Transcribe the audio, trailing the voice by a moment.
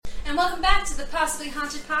welcome back to the Possibly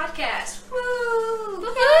Haunted Podcast. Woo!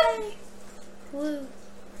 Yay! Woo.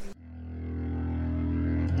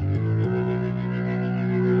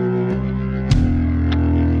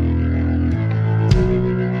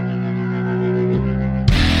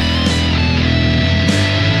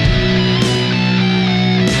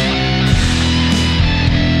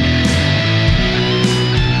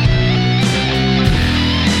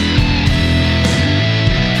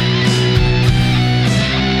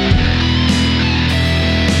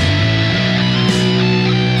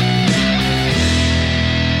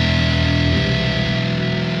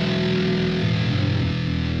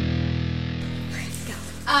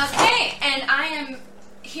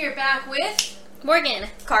 Morgan,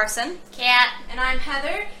 Carson, Kat, and I'm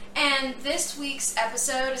Heather, and this week's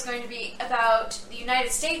episode is going to be about the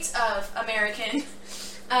United States of American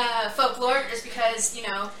folklore, just because, you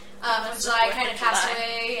know, July kind of passed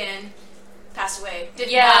away,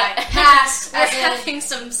 didn't die, passed. We're having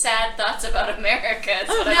some sad thoughts about America, is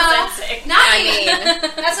what I'm sensing.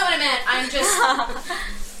 That's not what I meant, I'm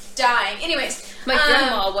just dying. Anyways. My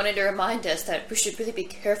grandma wanted to remind us that we should really be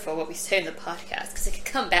careful what we say in the podcast, because it could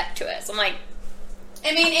come back to us. I'm like...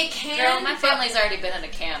 I mean, it can. Girl, my family's already been in a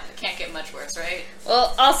camp. It can't get much worse, right?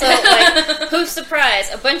 Well, also, like, who's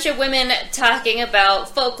surprised? A bunch of women talking about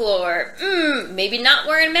folklore. Maybe not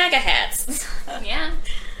wearing MAGA hats. Yeah.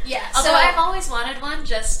 Yeah. Although I've always wanted one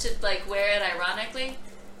just to, like, wear it ironically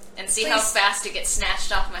and see how fast it gets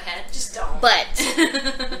snatched off my head. Just don't.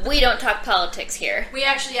 But we don't talk politics here. We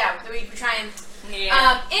actually, we try and...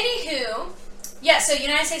 Yeah. Anywho... Yeah, so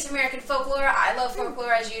United States of American folklore. I love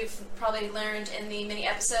folklore, as you've probably learned in the mini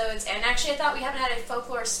episodes. And actually, I thought we haven't had a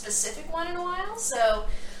folklore-specific one in a while. So,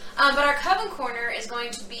 but our Coven Corner is going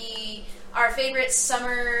to be our favorite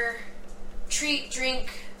summer treat, drink,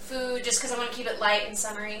 food, just because I want to keep it light and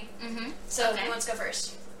summery. Mm-hmm. So, who wants to go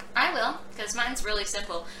first? I will, because mine's really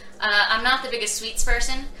simple. I'm not the biggest sweets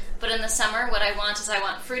person, but in the summer, what I want is I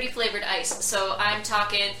want fruity-flavored ice. So I'm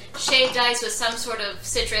talking shaved ice with some sort of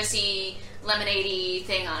citrusy... lemonade-y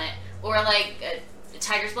thing on it. Or like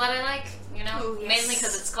tiger's blood I like, you know? Ooh, yes. Mainly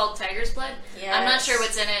because it's called tiger's blood. Yes. I'm not sure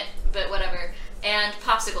what's in it, but whatever. And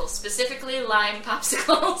popsicles, specifically lime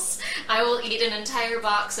popsicles. I will eat an entire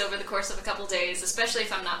box over the course of a couple days, especially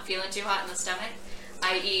if I'm not feeling too hot in the stomach.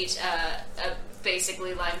 I eat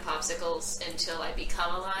basically lime popsicles until I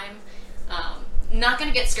become a lime. Not going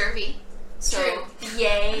to get scurvy. So,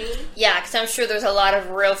 yay. Yeah, because I'm sure there's a lot of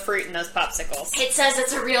real fruit in those popsicles. It says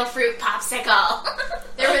it's a real fruit popsicle.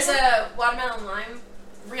 There was a watermelon lime,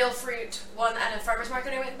 real fruit one at a farmer's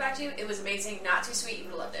market I went back to. It was amazing. Not too sweet. You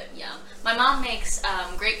would have loved it. Yeah. My mom makes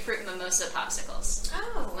grapefruit mimosa popsicles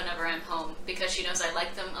whenever I'm home because she knows I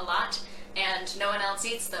like them a lot and no one else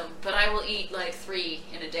eats them. But I will eat like 3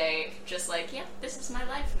 in a day. Just like, yeah, this is my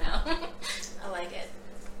life now. I like it.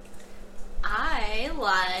 I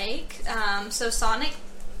like, so Sonic,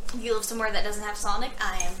 if you live somewhere that doesn't have Sonic,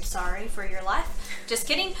 I am sorry for your life. Just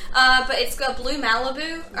kidding. But it's got blue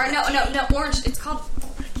Malibu, or no, orange, it's called,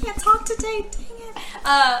 I can't talk today, dang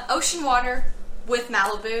it. Ocean water with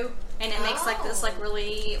Malibu, and it makes like this like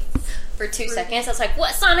really... For 2 seconds, I was like,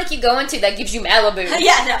 what Sonic you going to that gives you Malibu?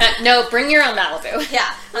 Yeah, no, bring your own Malibu.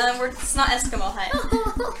 Yeah, it's not Eskimo Hut.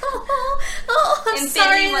 I'm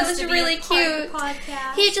sorry, that was really cute.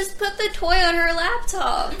 He just put the toy on her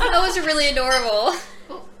laptop. That was really adorable.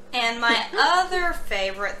 And my other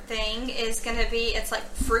favorite thing is going to be, it's like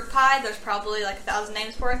fruit pie. There's probably like 1,000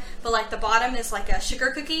 names for it. But like the bottom is like a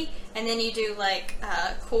sugar cookie. And then you do like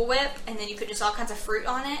Cool Whip. And then you put just all kinds of fruit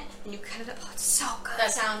on it. And you cut it up. Oh, it's so good.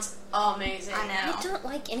 That sounds amazing. I know. I don't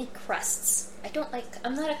like any crusts.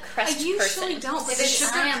 I'm not a crust person. I usually don't. But the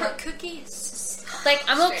sugar cookie is just... Like,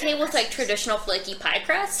 I'm okay with like traditional flaky pie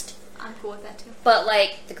crust. I'm cool with that too. But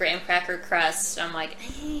like the graham cracker crust, I'm like,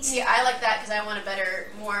 See, I like that because I want a better,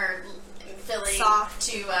 more filling soft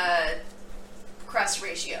to crust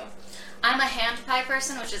ratio. I'm a hand pie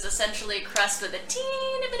person, which is essentially crust with a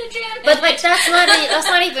teeny bit of jam. But like that's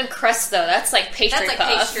not even crust though. That's like pastry That's like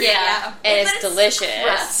puff. pastry, yeah. And it's delicious.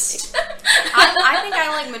 Crust. I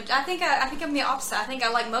think I'm the opposite. I think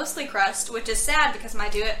I like mostly crust, which is sad because my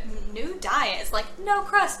new diet is like no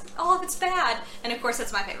crust. All of it's bad, and of course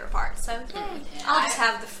that's my favorite part. So I'll just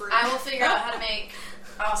have the fruit. I will figure out how to make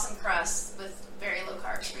awesome crust with very low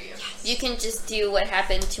carbs for you. Yes. You can just do what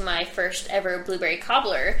happened to my first ever blueberry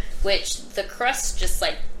cobbler, which the crust just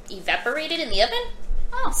like evaporated in the oven.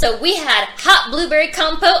 Oh. So we had hot blueberry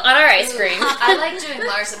compote on our ice cream. I like doing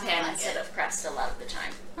marzipan instead of crust a lot of the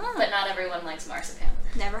time. But not everyone likes marzipan.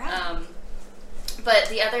 Never had. But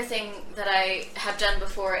the other thing that I have done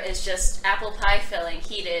before is just apple pie filling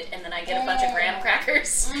heated, and then I get a bunch of graham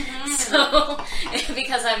crackers. Mm-hmm. So,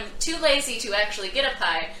 because I'm too lazy to actually get a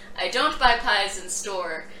pie, I don't buy pies in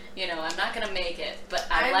store. You know, I'm not going to make it, but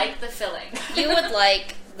I like the filling. You would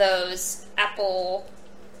like those apple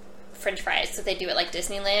French fries that they do at like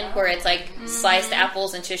Disneyland, where it's like sliced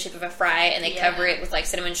apples into the shape of a fry, and they cover it with like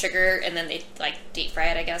cinnamon sugar, and then they like deep fry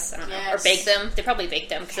it, I guess. I don't know, or bake them. They probably bake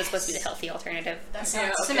them because it's supposed to be the healthy alternative. That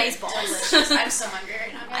sounds amazing. Delicious. I'm so hungry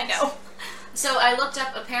right now, guys. I know. So I looked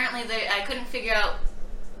up. Apparently, I couldn't figure out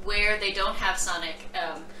where they don't have Sonic,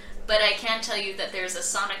 but I can tell you that there's a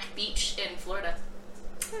Sonic beach in Florida.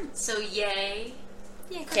 So yay!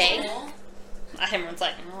 Okay. Cool. Everyone's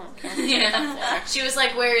like, oh, okay. Yeah. She was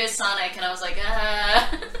like, "Where is Sonic?" And I was like,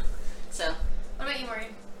 So, what about you,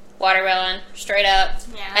 Maureen? Watermelon, straight up.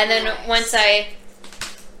 Yeah. And then once I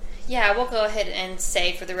will go ahead and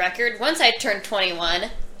say for the record, once I turned 21,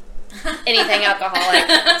 anything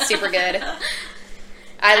alcoholic, super good.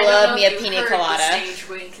 I love me a pina colada. Stage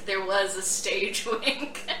wink. There was a stage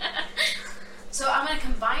wink. So I'm going to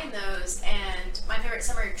combine those, and my favorite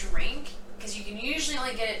summer drink, because you can usually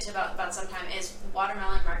only get it to about sometime, is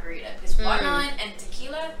watermelon margarita. Because watermelon and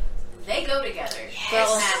tequila, they go together. Yes.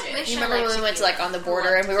 Well, Magic. you remember when we went to like on the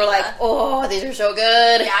border and we were like, oh, these are so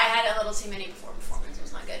good. Yeah, I had a little too many before performance. It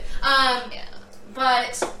was not good.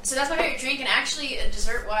 But, so that's my favorite drink, and actually,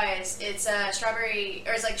 dessert-wise, it's strawberry,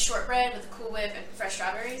 or it's like shortbread with a Cool Whip and fresh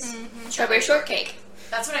strawberries. Mm-hmm. Strawberry shortcake.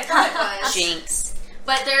 That's what I thought it was. Jinx.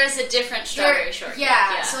 But there is a different strawberry shortcake.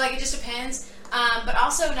 Yeah, so like it just depends. But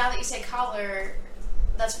also, now that you say cobbler,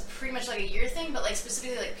 that's pretty much like a year thing, but like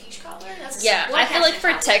specifically like peach cobbler? That's I feel like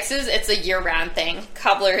for Texas, it's a year-round thing.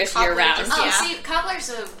 Cobbler is year-round. See, cobbler's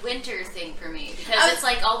a winter thing for me, because it's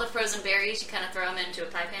like all the frozen berries, you kind of throw them into a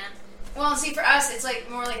pie pan. Well, see, for us, it's like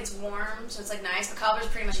more like it's warm, so it's like nice, but cobbler's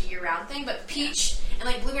pretty much a year-round thing, but peach and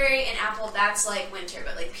like blueberry and apple, that's like winter,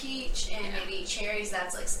 but like peach and maybe cherries,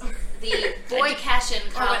 that's like summer. The boy Cashin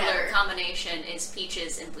cobbler combination is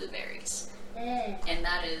peaches and blueberries. And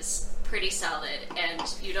that is pretty solid,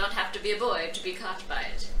 and you don't have to be a boy to be caught by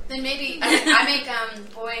it. Then maybe I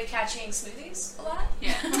make boy catching smoothies a lot.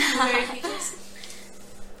 Yeah. Blueberry peaches.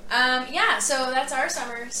 So that's our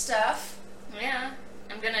summer stuff. Yeah.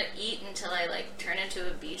 I'm gonna eat until I like turn into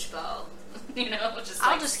a beach ball. You know,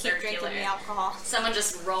 I'll just keep drinking the alcohol. Someone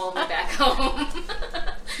just roll me back home.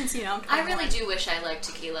 I really do wish I liked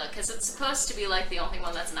tequila, because it's supposed to be like the only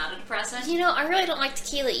one that's not a depressant. You know, I really don't like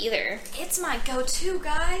tequila either. It's my go-to,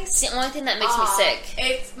 guys. It's the only thing that makes me sick.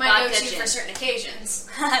 It's my go-to for certain occasions.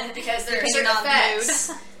 Because there are certain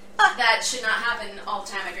effects that should not happen all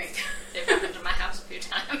the time I drink. They've happened to my house a few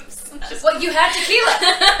times. Well, you had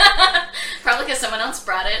tequila! Probably because someone else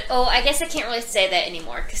brought it. Oh, I guess I can't really say that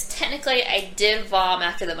anymore, because technically I did vom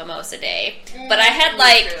after the mimosa day. But I had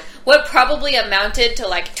what probably amounted to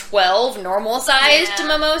like 12 normal-sized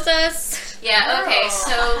mimosas. Yeah, okay,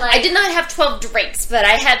 so like... I did not have 12 drinks, but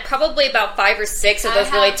I had probably about 5 or 6 of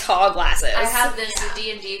those really tall glasses. I have this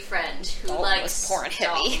D&D friend who likes... pouring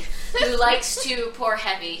heavy. Who likes to pour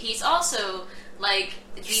heavy. He's also, like,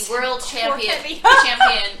 the world champion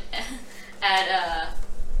at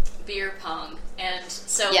beer pong. And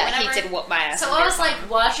so he did whoop my ass. So I was, like,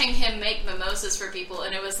 watching him make mimosas for people,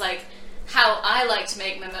 and it was, like, how I like to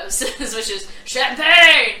make mimosas, which is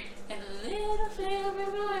champagne! And a little flavor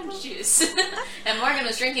of orange juice. And Morgan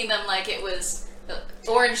was drinking them like it was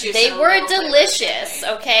orange juice. They were delicious,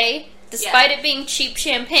 okay? Despite it being cheap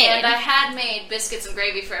champagne. And I had made biscuits and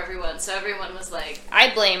gravy for everyone, so everyone was like...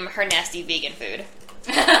 I blame her nasty vegan food.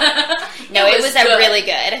 No, it was really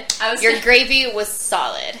good. Your gravy was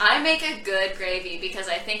solid. I make a good gravy because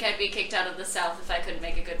I think I'd be kicked out of the South if I couldn't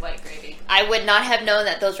make a good white gravy. I would not have known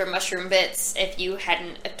that those were mushroom bits if you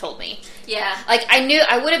hadn't told me. Yeah. Like,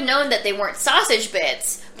 I would have known that they weren't sausage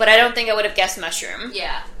bits, but I don't think I would have guessed mushroom.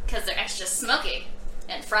 Yeah, because they're extra smoky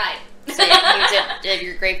and fried. So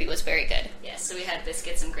your gravy was very good. Yeah, so we had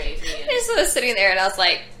biscuits and gravy. And... I was sitting there and I was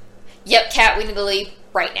like, yep, Kat, we need to leave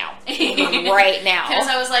right now. Right now. Because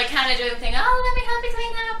I was like kind of doing the thing, let me help you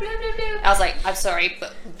clean up, blah, blah, blah. I was like, I'm sorry,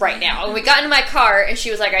 but right now. And we got into my car and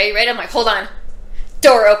she was like, are you ready? I'm like, hold on.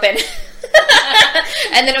 Door open.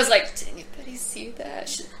 And then it was like, did anybody see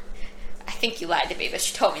that? I think you lied to me, but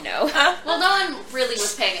she told me no. Well, no one really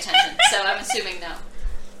was paying attention, so I'm assuming no.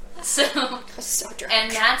 So, I was so drunk.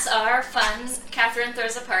 And that's our fun Catherine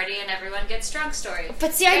throws a party and everyone gets drunk story.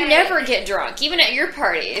 But see, I never get drunk, even at your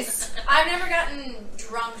parties. I've never gotten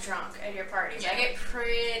drunk at your parties. I get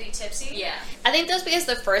pretty tipsy. Yeah. I think that was because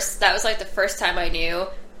that was like the first time I knew,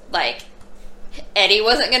 like, Eddie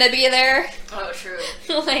wasn't going to be there. Oh, true.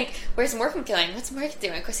 Like, where's Morgan going? What's Morgan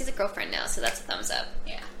doing? Of course, he's a girlfriend now, so that's a thumbs up.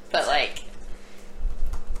 Yeah. But, like,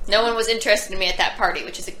 no one was interested in me at that party,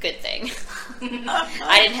 which is a good thing.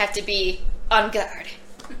 I didn't have to be on guard.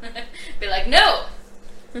 Be like, no!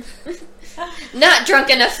 Not drunk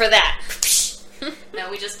enough for that. No,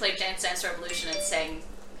 we just played Dance Dance Revolution and sang,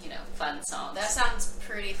 fun songs. That sounds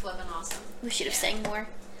pretty flippin' awesome. We should have sang more.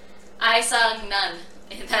 I sung none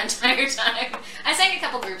in that entire time. I sang a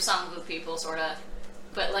couple group songs with people, sort of.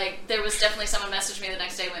 But, like, there was definitely someone messaged me the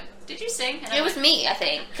next day and went, did you sing? And It was me, I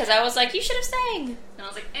think, because I was like, you should have sang. And I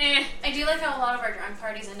was like, eh. I do like how a lot of our drunk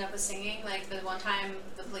parties end up with singing. Like, the one time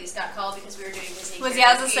the police got called because we were doing Disney. I was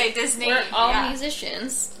going to say Disney. We're all yeah.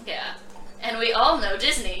 musicians. Yeah. And we all know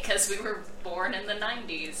Disney because we were born in the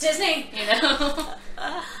 90s. Disney!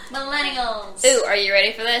 Millennials! Ooh, are you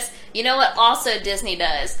ready for this? You know what also Disney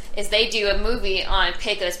does? Is they do a movie on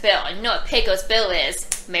Pecos Bill. And you know what Pecos Bill is?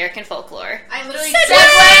 American Folklore. I literally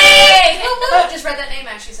Segway! just read that name,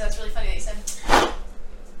 actually, so it's really funny that you said.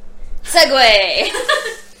 Segway!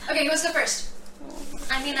 Okay, who wants to go first?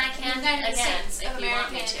 I mean, I can United again States if of you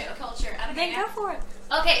want me American to. culture. I don't Then know. go for it.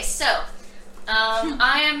 Okay, so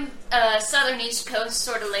I am a Southern East Coast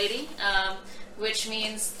sort of lady, which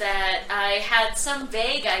means that I had some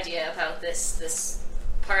vague idea about this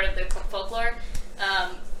part of the folklore,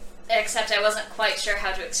 except I wasn't quite sure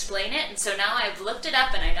how to explain it, and so now I've looked it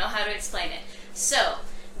up and I know how to explain it. So,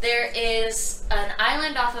 there is an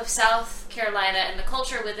island off of South Carolina, and the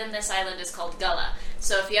culture within this island is called Gullah.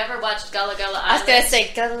 So if you ever watched Gullah Gullah Island... I was going to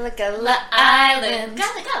say Gullah Gullah Island.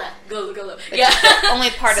 Gullah Gullah. Gullah Gullah. Which is the only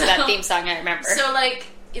part of that theme song I remember. So, like,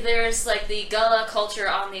 there's, like, the Gullah culture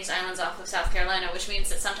on these islands off of South Carolina, which means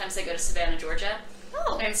that sometimes they go to Savannah, Georgia.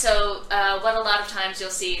 Oh. And so, what a lot of times you'll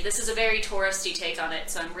see, this is a very touristy take on it,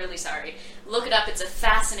 so I'm really sorry. Look it up, it's a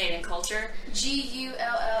fascinating culture.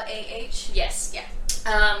 Gullah? Yes. Yeah.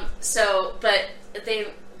 But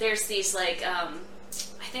there's these, like, I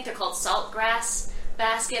think they're called saltgrass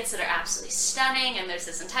baskets that are absolutely stunning, and there's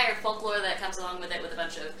this entire folklore that comes along with it with a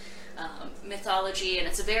bunch of mythology, and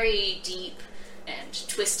it's a very deep and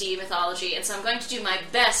twisty mythology, and so I'm going to do my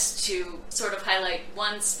best to sort of highlight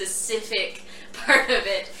one specific part of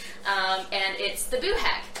it, and it's the boo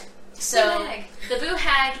hag. So, the boo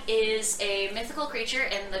hag is a mythical creature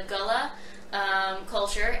in the Gullah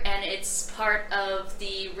culture, and it's part of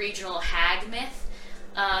the regional hag myth.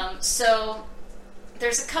 So,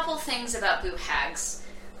 there's a couple things about boo hags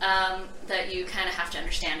that you kind of have to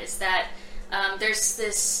understand. Is that there's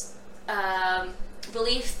this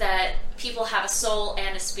belief that people have a soul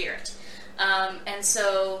and a spirit. And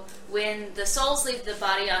so when the souls leave the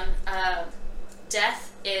body on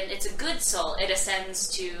death, and it's a good soul, it ascends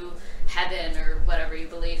to heaven or whatever you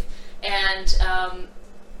believe. And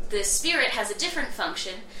the spirit has a different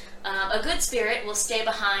function. A good spirit will stay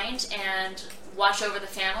behind and watch over the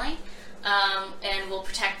family. And will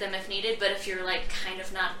protect them if needed, but if you're like kind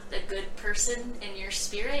of not a good person in your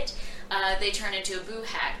spirit, they turn into a boo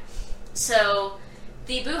hag. So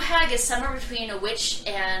the boo hag is somewhere between a witch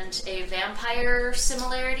and a vampire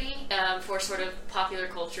similarity for sort of popular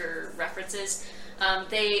culture references.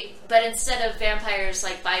 But instead of vampires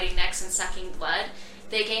like biting necks and sucking blood,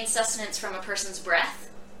 they gain sustenance from a person's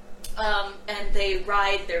breath, and they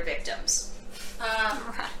ride their victims.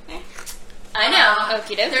 I know.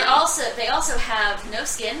 Okie dokie. They also have no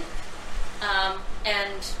skin,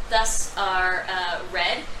 and thus are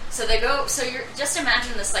red. So they go. So you're just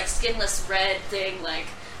imagine this like skinless red thing like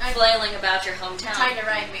flailing about your hometown. Trying to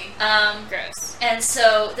ride me. Gross. And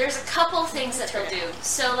so there's a couple things that they'll do.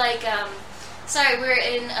 So like, sorry, we're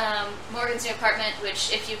in Morgan's new apartment.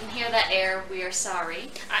 Which, if you can hear that air, we are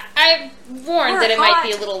sorry. I warned that it might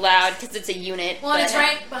be a little loud because it's a unit. Well, it's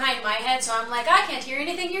right behind my head, so I'm like, I can't hear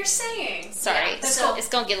anything you're saying. Sorry, Yeah, so it's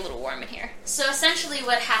going to get a little warm in here. So essentially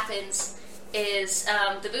what happens is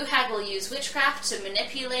the boo hag will use witchcraft to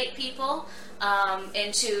manipulate people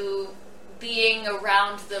into being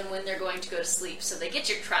around them when they're going to go to sleep. So they get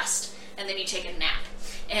your trust, and then you take a nap.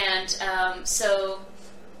 And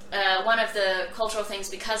one of the cultural things,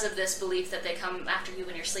 because of this belief that they come after you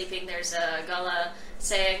when you're sleeping, there's a Gullah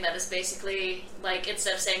saying that is basically, like,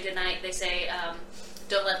 instead of saying goodnight, they say,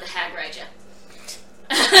 don't let the hag ride you.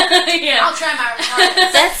 Yeah. I'll try my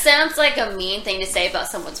hardest. That sounds like a mean thing to say about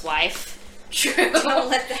someone's wife. True. Don't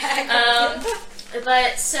let the hag ride you.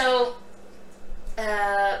 But, so,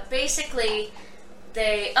 basically,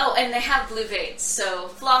 and they have blue veins. So,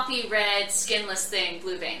 floppy, red, skinless thing,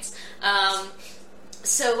 blue veins.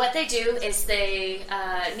 So what they do is they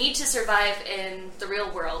need to survive in the real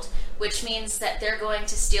world, which means that they're going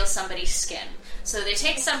to steal somebody's skin. So they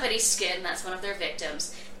take somebody's skin, that's one of their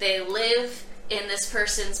victims. They live in this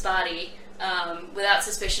person's body without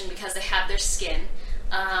suspicion because they have their skin.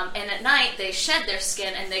 And at night, they shed their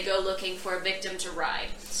skin and they go looking for a victim to ride.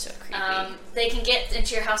 So creepy. They can get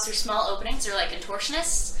into your house through small openings. They're like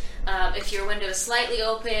contortionists. If your window is slightly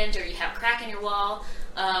opened or you have a crack in your wall,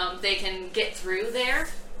 they can get through there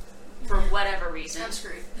for whatever reason. I'm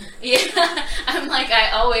screwed. Yeah, I'm like,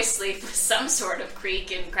 I always sleep with some sort of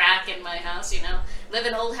creak and crack in my house, live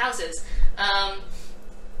in old houses.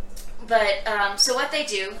 So what they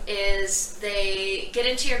do is they get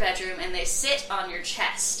into your bedroom and they sit on your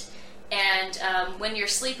chest. And when you're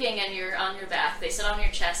sleeping and you're on your back, they sit on your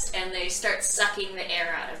chest and they start sucking the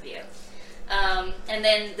air out of you. And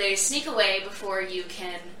then they sneak away before you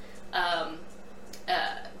can,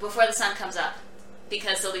 before the sun comes up,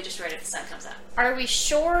 because they'll be destroyed if the sun comes up. Are we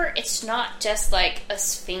sure it's not just like a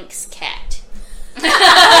Sphinx cat?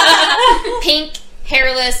 Pink,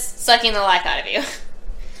 hairless, sucking the life out of you.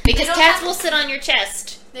 Because cats will sit on your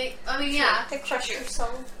chest. They crush your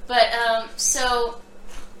soul. But, so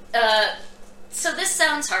this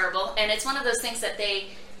sounds horrible, and it's one of those things that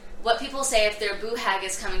what people say if their boo hag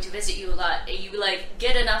is coming to visit you a lot, you,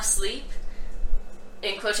 get enough sleep,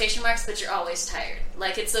 in quotation marks, but you're always tired.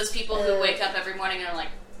 Like, it's those people who wake up every morning and are like,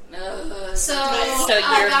 ugh. So you're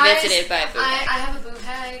guys, visited by a boo hag. I have a boo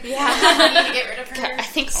hag. Yeah. I need to get rid of her. I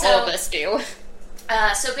think all of us do.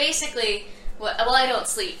 So basically, I don't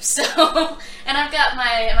sleep, so... And I've got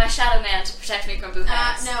my shadow man to protect me from boo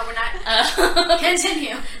hags. No, we're not.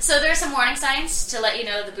 Continue. So there's some warning signs to let you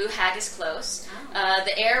know the boo hag is close. Oh.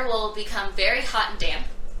 The air will become very hot and damp,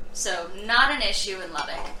 so not an issue in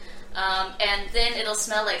Lubbock. And then it'll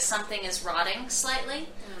smell like something is rotting slightly.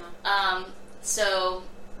 So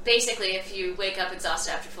basically, if you wake up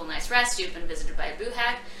exhausted after a full night's rest, you've been visited by a boo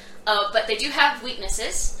hag. But they do have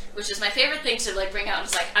weaknesses, which is my favorite thing to bring out.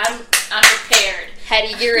 It's like, I'm prepared. How do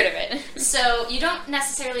you get rid of it? So you don't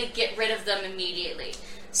necessarily get rid of them immediately.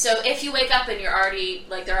 So if you wake up and you're already,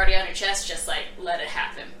 they're already on your chest, just let it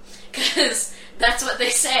happen. Because that's what they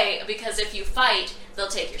say, because if you fight, they'll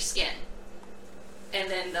take your skin. And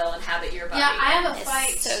then they'll inhabit your body. Yeah, I have a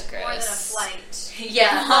fight so gross. more than a flight.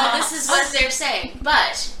 Yeah, well, this is what they're saying.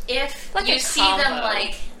 But if you see them,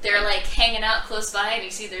 they're hanging out close by and you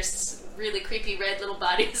see there's really creepy red little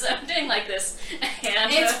bodies, I'm doing this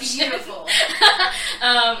hand It's motion. beautiful.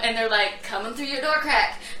 And they're coming through your door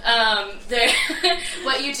crack.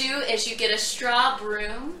 What you do is you get a straw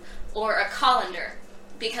broom or a colander,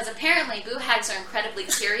 because apparently boo hags are incredibly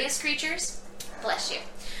curious creatures. Bless you.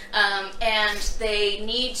 And they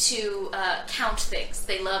need to count things.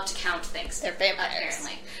 They love to count things. They're vampires.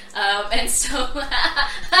 Apparently. And so,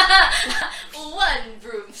 one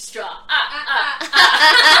broom straw.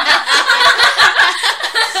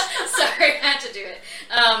 Sorry, I had to do it.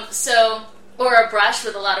 Or a brush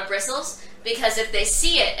with a lot of bristles, because if they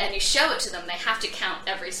see it and you show it to them, they have to count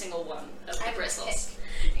every single one of the bristles.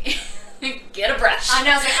 Get a brush. I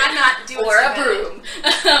know, I'm not doing or a broom.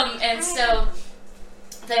 And so...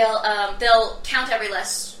 They'll count every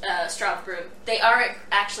last straw of broom. They are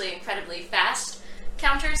actually incredibly fast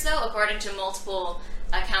counters, though. According to multiple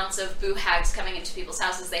accounts of boo hags coming into people's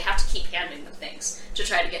houses, they have to keep handing them things to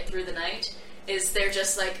try to get through the night. They're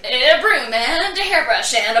just a broom and a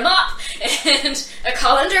hairbrush and a mop and a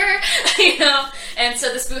colander, And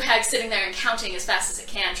so this boo hag's sitting there and counting as fast as it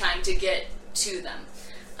can, trying to get to them,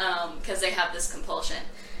 because they have this compulsion.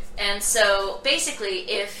 And so basically,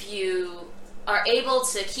 if you are able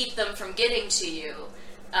to keep them from getting to you,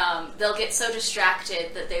 they'll get so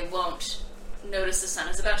distracted that they won't notice the sun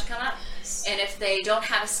is about to come up. And if they don't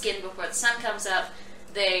have a skin before the sun comes up,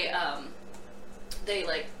 they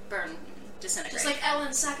burn, disintegrate. Just like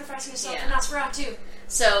Ellen sacrificing herself Yeah. for Nosferatu.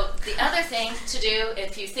 So the other thing to do,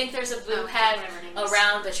 if you think there's a boo hag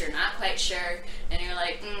around but you're not quite sure, and you're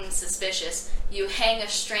suspicious, you hang a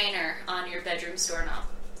strainer on your bedroom doorknob,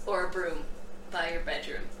 or a broom by your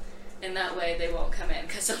bedroom. And that way they won't come in,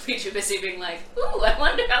 because they'll be too busy being ooh, I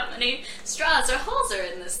wonder how many straws or holes are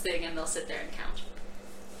in this thing, and they'll sit there and count.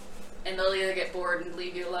 And they'll either get bored and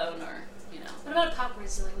leave you alone, or, What about a popcorn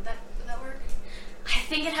ceiling? Would that work? I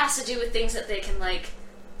think it has to do with things that they can,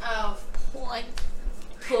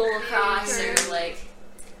 pull across, or,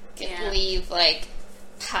 leave,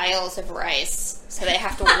 piles of rice, so they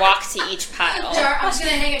have to walk to each pile. I was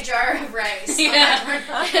going to hang a jar of rice.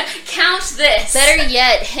 Count this. Better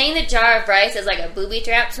yet, hang the jar of rice as a booby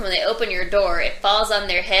trap, so when they open your door, it falls on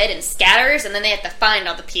their head and scatters, and then they have to find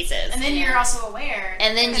all the pieces. And then you're also aware.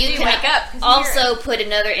 And then you can wake up, also put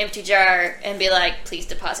another empty jar and be please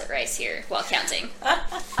deposit rice here while counting.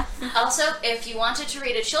 Also, if you wanted to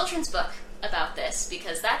read a children's book about this,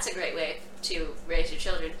 because that's a great way to raise your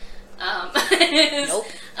children, Nope.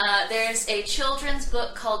 There's a children's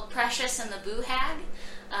book called Precious and the Boo Hag,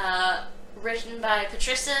 written by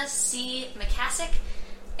Patricia C. McCassick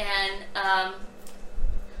and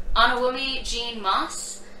Anawumi Jean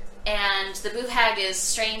Moss. And the Boo Hag is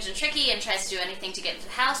strange and tricky and tries to do anything to get into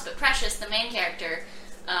the house, but Precious, the main character,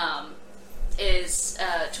 is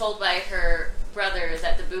told by her brother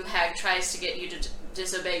that the Boo Hag tries to get you to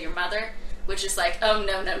disobey your mother, which is like, oh,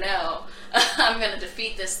 no, I'm going to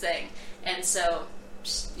defeat this thing. And so,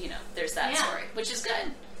 there's that story, which is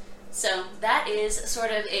good. So that is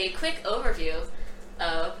sort of a quick overview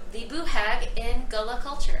of the Boo Hag in Gullah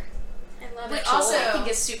culture. I love Which it. Also, I think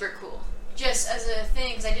is super cool. Just as a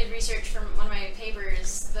thing, because I did research from one of my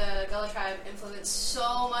papers, the Gullah tribe influenced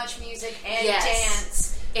so much music and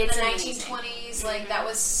dance in the 1920s. Like, that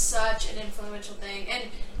was such an influential thing. And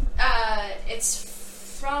it's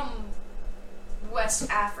from West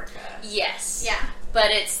Africa. Yes. Yeah.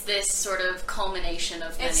 But it's this sort of culmination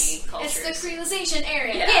of many cultures. It's the creolization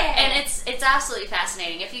area. Yeah. And it's absolutely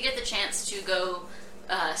fascinating. If you get the chance to go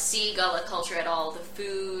see Gullah culture at all, the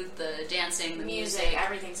food, the dancing, the music,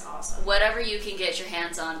 everything's awesome. Whatever you can get your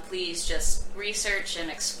hands on, please just research and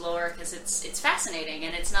explore, because it's fascinating,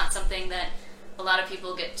 and it's not something that a lot of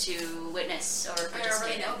people get to witness or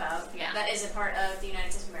participate really know about. Yeah. That is a part of the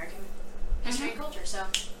United States of American history and culture, so.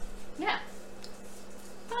 Yeah.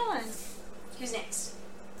 Fun. Who's next?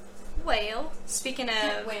 Whale. Speaking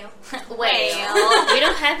of... Whale. We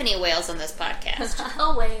don't have any whales on this podcast.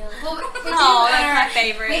 A whale. Well, we do, that's my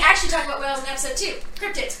favorite. We actually talked about whales in episode 2.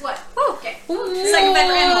 Cryptids, what? Woo. Okay. Second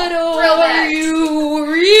favorite animal. Thrill What are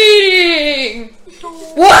you reading?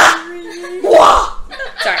 Wah!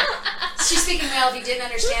 Sorry. She's speaking whale. If you didn't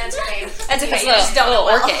understand, it's okay. That's okay. It's You just don't know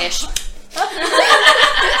well. orca-ish.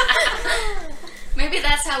 Maybe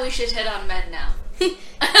that's how we should hit on men now.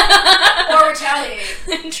 Or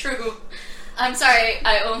retaliate. True. I'm sorry,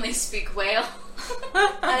 I only speak whale.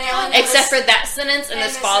 Except for that sentence and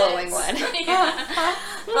this this following sentence. one. Yeah.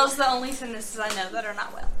 Those are the only sentences I know that are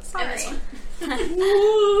not well. And this Sorry.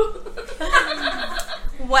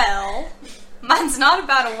 one. Well, mine's not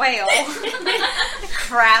about a whale.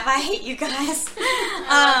 Crap, I hate you guys.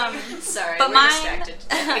 Sorry, But we're mine distracted.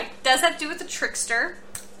 does have to do with the trickster.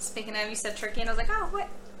 Speaking of, you said turkey, and I was like, oh, what?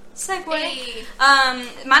 Segue. Hey.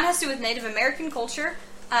 Mine has to do with Native American culture.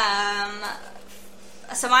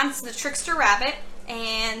 So mine's the trickster rabbit,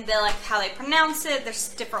 and they like how they pronounce it. There's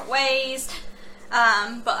different ways.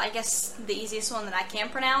 But I guess the easiest one that I can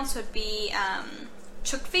pronounce would be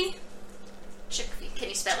Chukvi. Chukvi. Can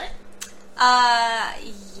you spell it?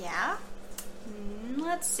 Yeah.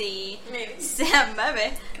 Let's see. Maybe.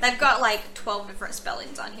 Maybe. They've got like 12 different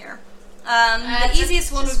spellings on here. The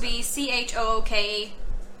easiest one would be CHOOK-FEE.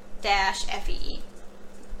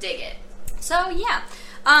 Dig it. So, yeah.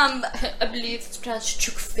 I believe it's pronounced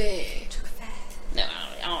chukfe. No,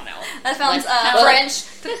 I don't know. That sounds French.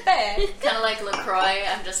 Kind of like LaCroix.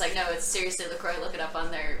 I'm just like, no, it's seriously LaCroix. Look it up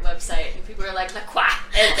on their website. And people are like, LaCroix.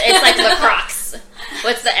 It's like LaCroix.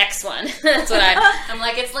 What's the X one? That's what I'm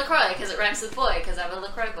like, it's LaCroix because it rhymes with boy because I'm a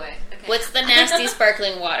LaCroix boy. Okay. What's the nasty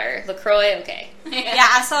sparkling water? LaCroix? Okay. Yeah,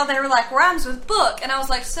 I saw they were like rhymes with book, and I was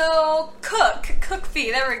like, so cook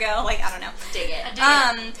fee. There we go. Like, I don't know. Dig it.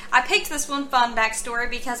 I picked this one fun backstory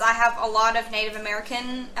because I have a lot of Native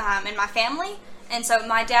American in my family, and so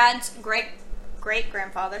my dad's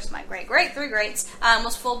great-grandfather, so my great-great, 3 greats,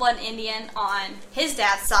 was full-blood Indian on his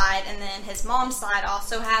dad's side, and then his mom's side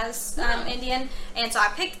also has Indian, and so I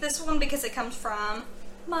picked this one because it comes from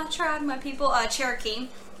my tribe, my people, Cherokee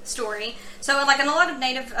story. So, like, in a lot of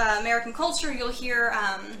Native American culture, you'll hear,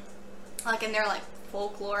 like, in their, like,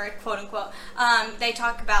 folklore, quote-unquote, they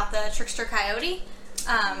talk about the trickster coyote,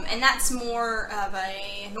 and that's more of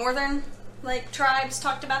a northern, like, tribes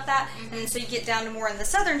talked about that, and so you get down to more in the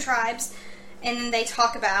southern tribes, and then they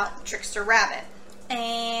talk about trickster rabbit.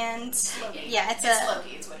 And, Loki. yeah, it's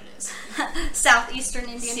Loki, it's what it is. southeastern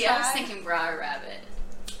Indian See, tribe. I was thinking Brer Rabbit.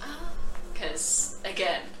 Because,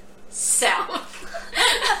 again, south.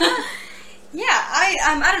 Yeah,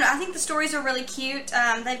 I don't know. I think the stories are really cute.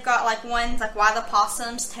 They've got like ones like why the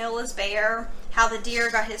possum's tail is bare, how the deer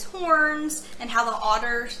got his horns, and how the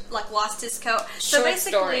otter like lost his coat. So Short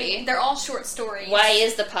basically, story. they're all short stories. Why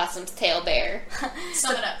is the possum's tail bare?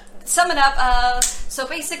 Sum it up. Sum it up. So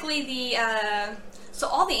basically, so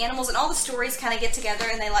all the animals and all the stories kind of get together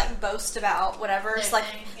and they like boast about whatever. It's like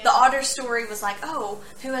the otter story was like, oh,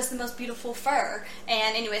 who has the most beautiful fur?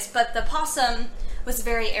 And anyways, but the possum was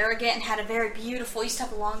very arrogant and had a very beautiful, used to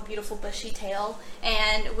have a long, beautiful, bushy tail,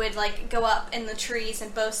 and would, like, go up in the trees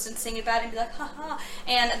and boast and sing about it and be like, ha ha.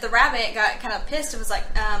 And the rabbit got kind of pissed and was like,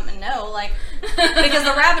 no, like, because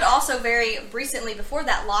the rabbit also very recently before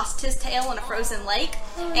that lost his tail in a frozen lake,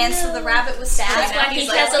 so the rabbit was sad. That's why he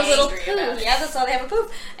has a little poof. Yeah, that's why they have a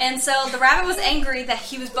poof. And so the rabbit was angry that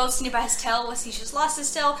he was boasting about his tail, was he just lost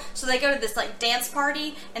his tail, so they go to this, like, dance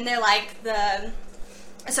party, and they're like,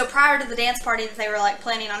 so prior to the dance party that they were, like,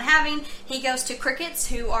 planning on having, he goes to crickets,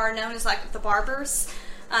 who are known as, like, the barbers,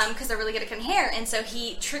 because they're really good at cutting hair, and so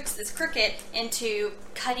he tricks this cricket into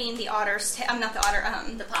cutting the otter's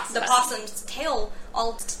the possum's tail,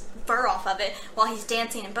 all fur off of it, while he's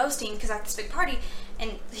dancing and boasting, because at this big party,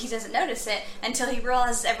 and he doesn't notice it, until he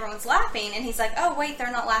realizes everyone's laughing, and he's like, oh, wait,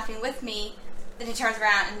 they're not laughing with me. Then he turns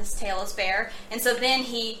around, and his tail is bare, and so then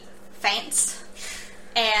he faints.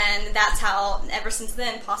 And that's how, ever since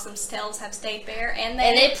then, possums' tails have stayed bare, and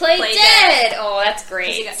they play dead. Oh, that's great.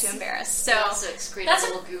 Because he got too embarrassed. So that's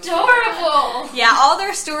adorable. Yeah, all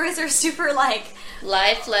their stories are super, like,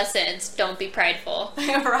 life lessons. Don't be prideful.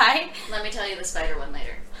 Right? Let me tell you the spider one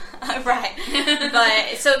later. Right.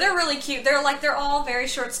 But so they're really cute. They're all very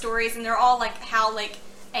short stories, and they're all like how, like,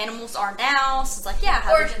 animals are now. So it's like, yeah,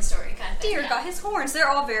 how origin story kind of thing. Deer got his horns. They're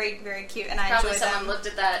all very, very cute, and I Probably enjoy them. someone looked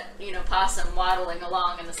at that, possum waddling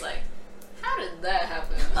along and was like, how did that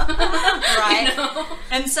happen? Right.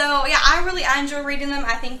 And so, yeah, I enjoy reading them.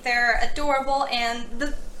 I think they're adorable, and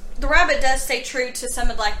the rabbit does stay true to some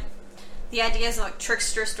of, like, the ideas of, like,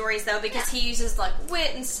 trickster stories, though, because he uses, like,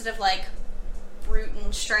 wit instead of, like, brute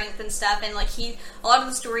and strength and stuff, and, like, a lot of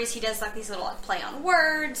the stories he does, like, these little, like, play on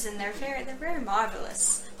words, and they're very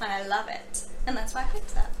marvelous, and I love it, and that's why I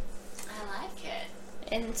picked that. I like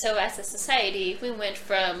it. And so as a society, we went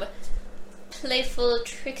from playful,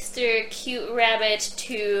 trickster, cute rabbit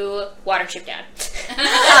to Watership Down.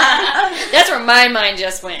 That's where my mind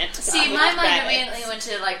just went. See, my mind immediately went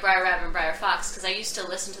to, like, Briar Rabbit and Briar Fox, because I used to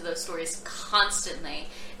listen to those stories constantly.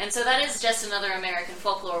 And so that is just another American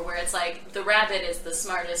folklore where it's like the rabbit is the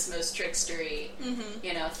smartest, most trickstery,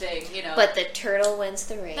 thing, But the turtle wins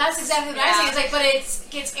the race. That's exactly what I was saying. It's like, but it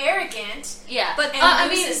gets arrogant. Yeah. But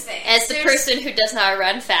loses things. As the person who does not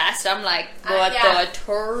run fast, I'm like, but the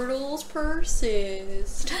turtles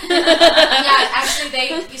persist. Yeah, actually,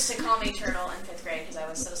 they used to call me Turtle in 5th grade because I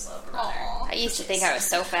was so slow of a runner. I used to think I was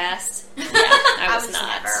so fast. Yeah, I was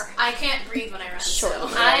not. Never. I can't breathe when I run. Short So.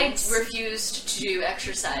 I refused to do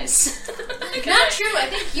exercise. Not true. I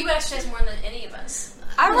think you exercise more than any of us.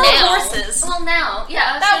 I rode horses. Well, now,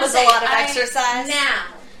 yeah, That was a lot of exercise. Now.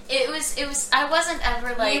 It was. I wasn't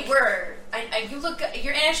ever like. You were. You look.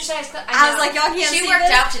 You're in exercise. I was like, y'all can't see She worked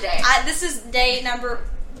this? out today. This is day number.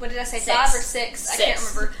 What did I say? 6. 5 or 6? I can't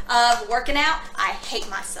remember. Of working out. I hate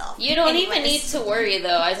myself. You don't even need to worry,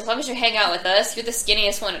 though. As long as you hang out with us, you're the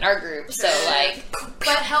skinniest one in our group. So, like...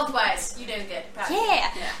 But health-wise, you doing good. Yeah.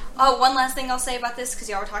 Oh, one last thing I'll say about this, because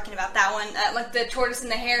y'all were talking about that one. Like the tortoise and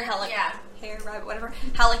the hare, how, like... Yeah. Hare, rabbit, whatever.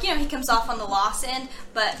 How, like, he comes off on the lost end.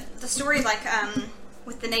 But the story, like,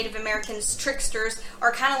 with the Native Americans, tricksters,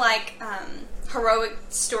 are kind of like... heroic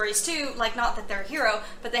stories, too. Like, not that they're a hero,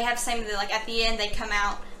 but they have the same... Like, at the end, they come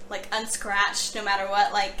out... like, unscratched, no matter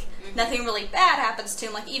what, like, nothing really bad happens to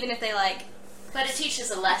him, like, even if they, like... But it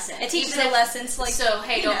teaches a lesson. It teaches a lesson, so, like... So,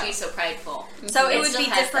 hey, don't be so prideful. So it would be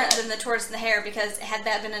different than the tortoise and the hare, because had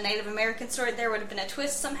that been a Native American story, there would have been a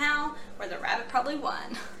twist somehow, where the rabbit probably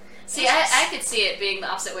won. See, I could see it being the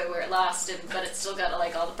opposite way, where it lost, but it still got,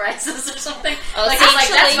 like, all the prizes or something. Oh, like,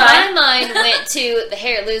 actually, that's my mind went to the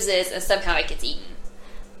hare loses, and somehow it gets eaten.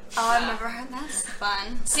 Oh, I've never heard that. That's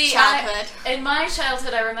fun. See, childhood. In my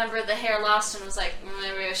childhood, I remember the hare lost and was like,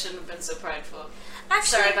 maybe I shouldn't have been so prideful.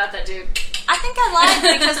 Actually, Sorry about that, dude. I think I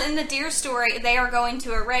lied, because in the deer story, they are going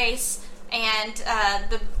to a race, and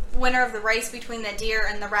the winner of the race between the deer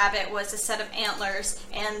and the rabbit was a set of antlers,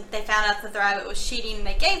 and they found out that the rabbit was cheating, and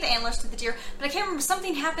they gave the antlers to the deer, but I can't remember,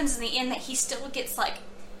 something happens in the end that he still gets, like...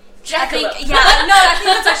 I think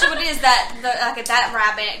that's actually what it is. That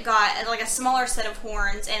rabbit got like a smaller set of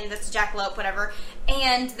horns, and that's a jackalope, whatever.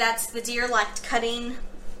 And that's the deer like cutting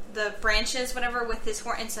the branches, whatever, with his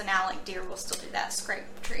horn. And so now, like, deer will still do that, scrape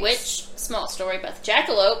trees. Which small story, but the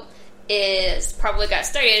jackalope is probably got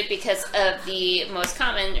started because of the most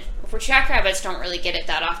common. For jackrabbits, don't really get it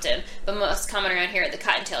that often, but most common around here are the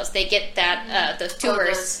cottontails. They get that those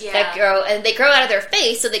tumors that grow, and they grow out of their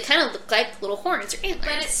face, so they kind of look like little horns or antlers.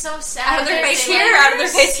 But it's so sad. Out of their face here, out of their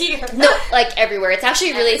face here. No, like everywhere. It's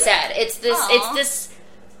actually really sad. It's this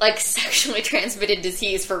like sexually transmitted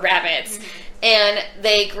disease for rabbits, and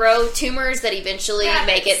they grow tumors that eventually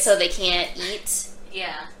make it so they can't eat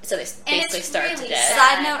Yeah. So they basically starve to really death.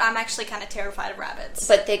 sad. Side note, I'm actually kind of terrified of rabbits.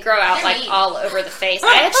 But they grow out They're like mean. all over the face.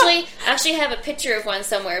 I actually have a picture of one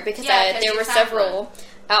somewhere because Yeah, 'cause there you were found several one.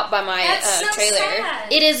 out by my That's so trailer.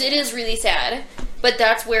 sad. It is really sad. But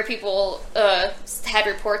that's where people had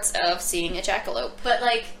reports of seeing a jackalope. But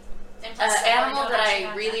like And an plus, animal don't that actually I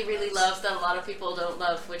have really, that really close. love that a lot of people don't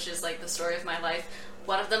love, which is like the story of my life.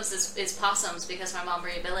 One of them is possums because my mom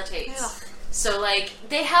rehabilitates. Ugh. So like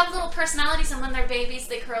they have little personalities, and when they're babies,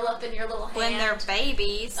 they curl up in your little hand. When they're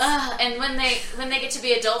babies. And when they get to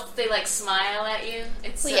be adults, they like smile at you.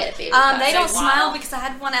 It's We so had a baby cute. possum. They don't Wow. smile because I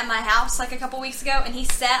had one at my house like a couple weeks ago, and he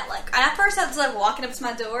sat like. And at first, I was like walking up to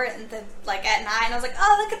my door, and then like at night, and I was like,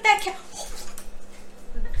 "Oh, look at that cat!"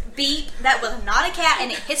 Beep! That was not a cat,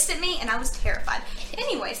 and it hissed at me, and I was terrified.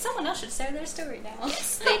 Anyway, someone else should share their story now.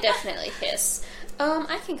 Yes, they definitely hiss.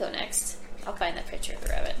 I can go next. I'll find that picture of the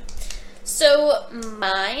rabbit. So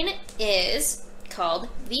mine is called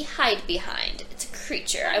the Hide Behind. It's a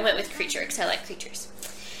creature. I went with creature because I like creatures.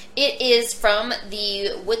 It is from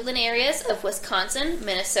the woodland areas of Wisconsin,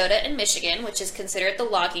 Minnesota, and Michigan, which is considered the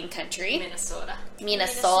logging country. Minnesota.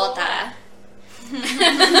 Minnesota.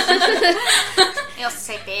 You also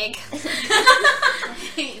say big.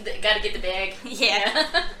 Gotta get the bag.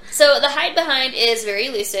 Yeah. So the hide behind is very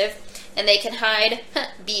elusive, and they can hide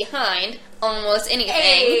behind almost anything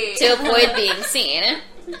Hey. to avoid being seen.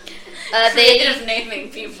 Creative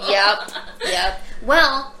naming people. Yep.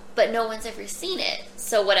 Well, but no one's ever seen it,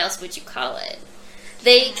 so what else would you call it?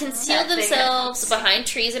 They conceal That thing themselves that- behind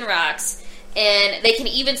trees and rocks, and they can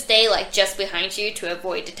even stay like just behind you to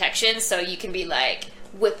avoid detection, so you can be like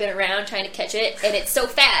whipping around trying to catch it, and it's so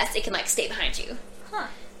fast it can like stay behind you. Huh.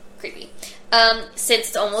 Creepy. Since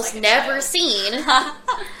it's almost Like a never child. seen,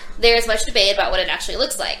 there's much debate about what it actually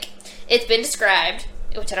looks like. It's been described,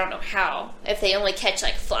 which I don't know how, if they only catch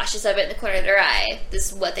like flashes of it in the corner of their eye. This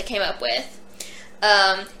is what they came up with.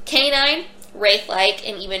 Canine, wraith-like,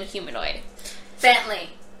 and even humanoid. Bentley.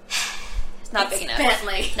 It's not big enough.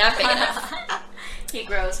 Bentley. Not big enough. He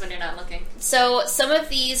grows when you're not looking. So some of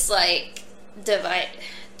these like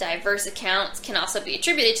diverse accounts can also be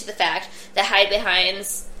attributed to the fact that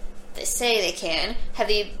hide-behinds, they say they can, have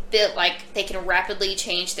the ability, like they can rapidly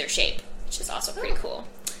change their shape, which is also pretty cool.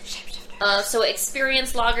 So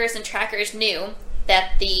experienced loggers and trackers knew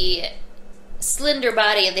that the slender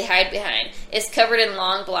body of the hide-behind is covered in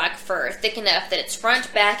long black fur, thick enough that its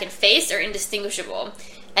front, back, and face are indistinguishable,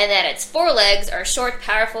 and that its forelegs are short,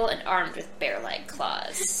 powerful, and armed with bear-like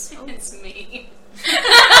claws. It's me.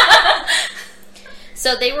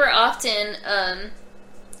 So they were often,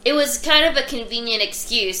 it was kind of a convenient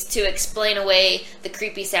excuse to explain away the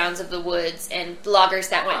creepy sounds of the woods and loggers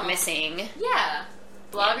that went missing. Yeah.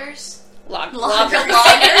 Bloggers? Loggers.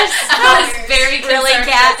 I was very Really, concerned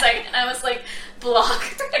Kat? for a second. I was like,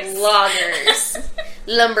 bloggers. Loggers.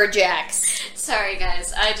 Lumberjacks. Sorry,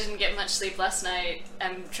 guys. I didn't get much sleep last night.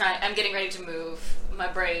 I'm getting ready to move. My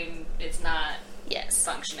brain is not Yes.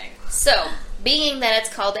 functioning. So, being that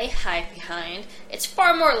it's called a hide behind, it's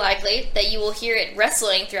far more likely that you will hear it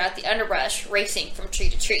wrestling throughout the underbrush, racing from tree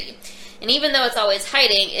to tree. And even though it's always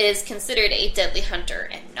hiding, it is considered a deadly hunter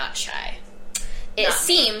and not shy. It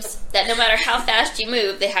seems that no matter how fast you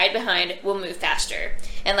move, the hide behind will move faster.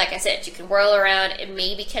 And like I said, you can whirl around and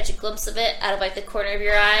maybe catch a glimpse of it out of like the corner of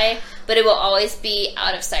your eye, but it will always be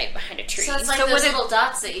out of sight behind a tree. So it's like So those would it- little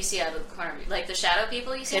dots that you see out of the corner, like the shadow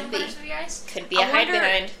people you see Could out of be. the corners of your eyes. Could be a I hide wonder-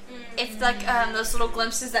 behind. If like those little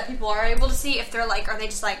glimpses that people are able to see, if they're like, are they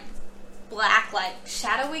just like black, like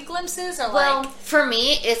shadowy glimpses, or Well, like? for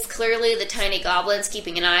me, it's clearly the tiny goblins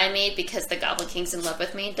keeping an eye on me because the Goblin King's in love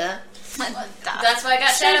with me. Duh. That's why I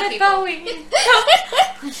got shadow David people. Bowie.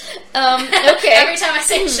 Okay. Every time I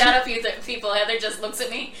say shadow people, Heather just looks at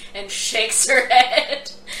me and shakes her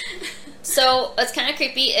head. So, what's kind of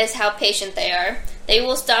creepy is how patient they are. They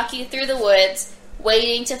will stalk you through the woods,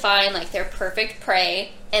 waiting to find like their perfect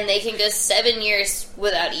prey, and they can go 7 years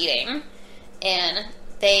without eating. And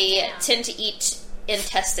they tend to eat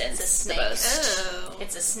intestines It's a the snake. most. Oh.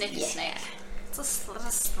 It's a snicky snake. It's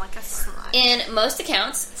like a slime. In most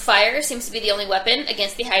accounts, fire seems to be the only weapon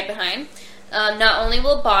against the hide behind. Not only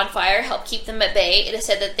will bonfire help keep them at bay, it is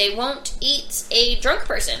said that they won't eat a drunk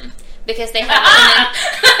person because they have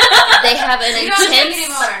an You don't drink intense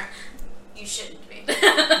anymore. You shouldn't be.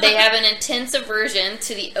 they have an intense aversion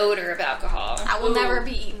to the odor of alcohol, I will Ooh. never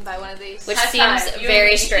be eaten by one of these. which High seems five, you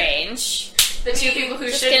very and me. strange. The two people who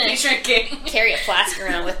Just shouldn't gonna- be drinking. Carry a flask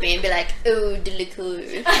around with me and be like, "Oh, de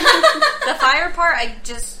liqueur." The fire part, I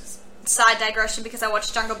just side digression because I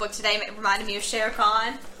watched Jungle Book today and it reminded me of Shere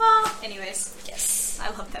Khan. Oh, anyways. Yes. I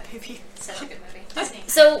love that movie. Such a good movie.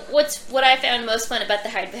 So what I found most fun about the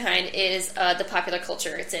Hide Behind is the popular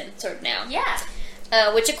culture it's in sort of now. Yeah.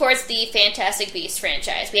 Which, of course, the Fantastic Beasts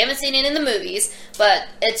franchise. We haven't seen it in the movies, but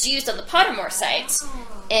it's used on the Pottermore site.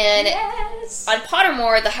 And on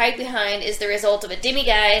Pottermore, the Hide Behind is the result of a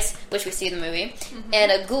demiguise, which we see in the movie,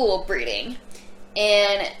 and a ghoul breeding.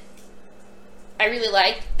 And I really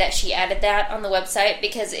like that she added that on the website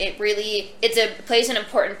because it plays an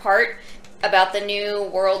important part about the new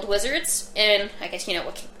world wizards and I guess you know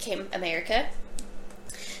what became America.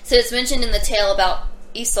 So it's mentioned in the tale about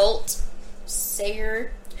Iseult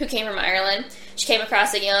Sayre, who came from Ireland. She came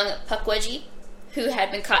across a young Pukwudgie who had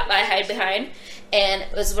been caught by a Hide Behind, and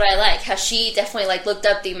it was what I like, how she definitely looked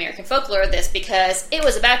up the American folklore of this because it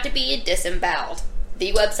was about to be disemboweled.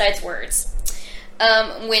 The website's words.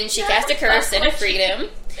 When she cast a curse into freedom,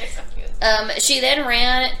 she then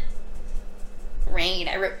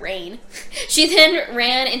She then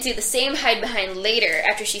ran into the same Hide Behind later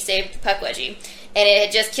after she saved Pukwudgie, and it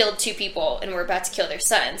had just killed 2 people and were about to kill their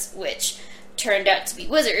sons, which turned out to be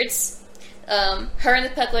wizards. Her and the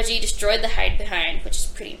Pukwudgie destroyed the Hide Behind, which is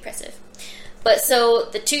pretty impressive. But so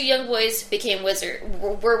the 2 young boys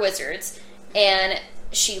were wizards, and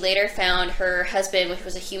she later found her husband, which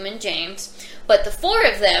was a human, James. But the 4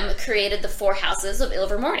 of them created the 4 houses of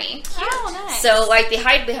Ilvermorny. Oh, nice. So, the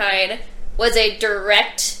Hide Behind was a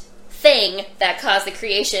direct thing that caused the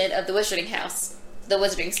creation of the Wizarding House, the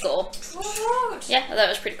Wizarding School. Yeah, that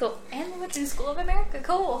was pretty cool. And the Wizarding School of America,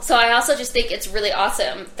 cool. So I also just think it's really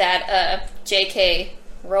awesome that J.K.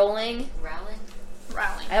 Rowling.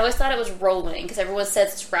 I always thought it was Rowling because everyone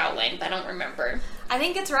says it's Rowling, but I don't remember. I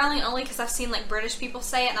think it's Rowling only because I've seen British people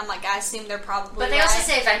say it, and I'm I assume they're probably. But they also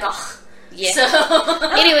say Van Gogh. Yeah.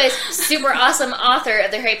 So. Anyways, super awesome author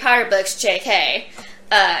of the Harry Potter books, J.K.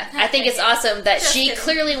 I think it's awesome that she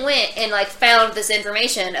clearly went and found this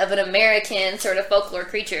information of an American sort of folklore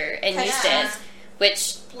creature and used it,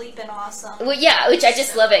 which bleeping awesome. Well, yeah, which I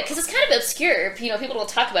just love it because it's kind of obscure. People don't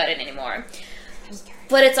talk about it anymore.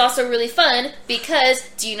 But it's also really fun because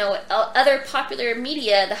do you know what other popular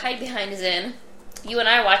media the Hide Behind is in? You and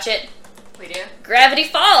I watch it. We do. Gravity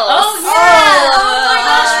Falls. Oh, yeah! Oh, my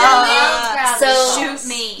gosh, I love Gravity. So, shoot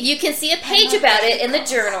me. You can see a page about it in the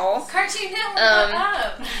journal. Cartoon Network,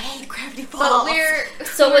 up. I hate Gravity Falls. But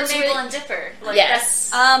we're Mabel and Dipper. Yes.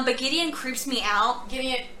 But Gideon creeps me out.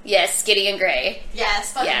 Yes, Gideon Grey.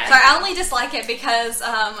 Yes. Yeah. So I only dislike it because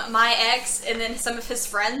my ex and then some of his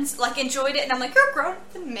friends enjoyed it, and I'm you're grown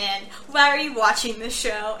men. Why are you watching this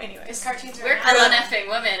show? Anyways, cartoons are. We're grown-effing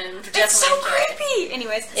women, and it's so creepy.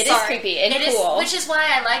 Anyways, it is creepy and cool, which is why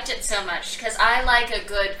I liked it so much because I like a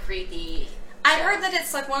good creepy. I heard that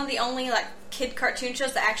it's one of the only kid cartoon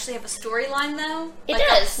shows that actually have a storyline though. It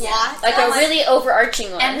does, a plot, a really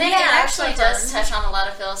overarching one, and then it actually does touch on a lot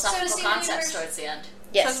of So philosophical concepts towards the end.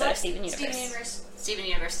 Yes, so Steven Universe. Steven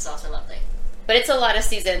Universe is also lovely. But it's a lot of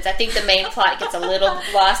seasons. I think the main plot gets a little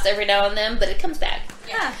lost every now and then, but it comes back.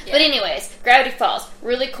 Yeah. But anyways, Gravity Falls,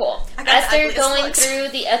 really cool. As they're going through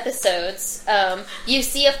the episodes, you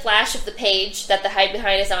see a flash of the page that the Hide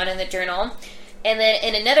Behind is on in the journal. And then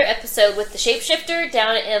in another episode with the shapeshifter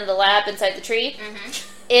down in the lab inside the tree,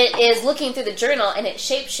 it is looking through the journal and it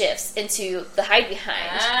shapeshifts into the Hide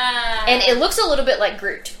Behind. And it looks a little bit like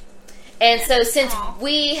Groot. And so since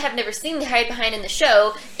we have never seen the Hide Behind in the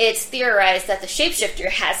show, it's theorized that the shapeshifter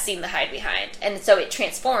has seen the Hide Behind. And so it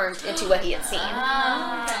transformed into what he had seen.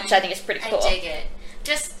 Which I think is pretty cool. I dig it.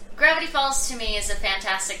 Just, Gravity Falls to me is a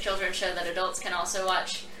fantastic children's show that adults can also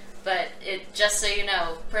watch. But just so you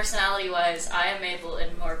know, personality-wise, I am Mabel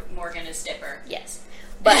and Morgan is Dipper. Yes.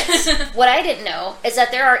 But what I didn't know is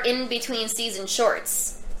that there are in-between season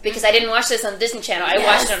shorts. Because I didn't watch this on Disney Channel. I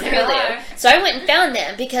watched it on Hulu. So I went and found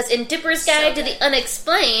them. Because in Dipper's Guide to the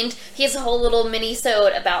Unexplained, he has a whole little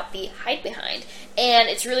mini-sode about the Hide Behind. And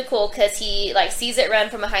it's really cool because he sees it run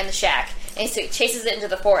from behind the shack. And so he chases it into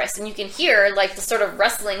the forest. And you can hear the sort of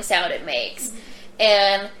rustling sound it makes.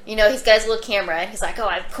 And, he's got his little camera. And he's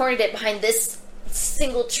I've cornered it behind this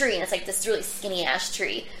single tree. And it's this really skinny-ass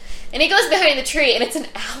tree. And he goes behind the tree, and it's an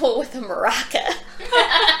owl with a maraca.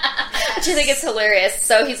 Which I think is hilarious.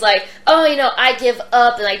 So he's I give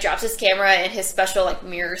up, and drops his camera in his special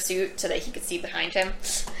mirror suit so that he could see behind him.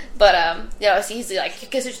 But so he's I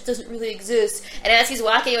guess it just doesn't really exist. And as he's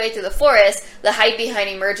walking away through the forest, the Hide Behind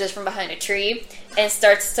emerges from behind a tree and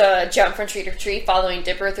starts to jump from tree to tree, following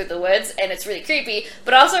Dipper through the woods. And it's really creepy,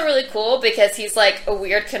 but also really cool because he's a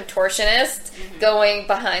weird contortionist going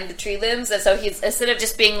behind the tree limbs. And so he's, instead of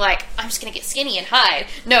just being I'm just gonna get skinny and hide,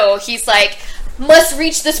 no, he's must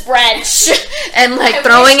reach this branch, and like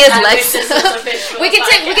throwing his legs. We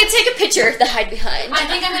can take a picture to hide behind. I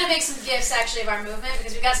think I'm gonna make some gifs actually of our movement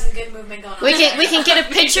because we've got some good movement going on. We can get a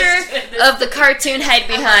picture of the cartoon hide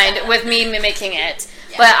behind with me mimicking it.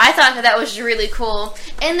 Yeah. But I thought that was really cool,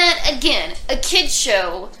 and that again, a kids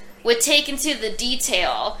show would take into the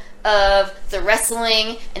detail of the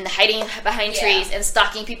wrestling and the hiding behind trees and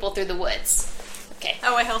stalking people through the woods. Okay.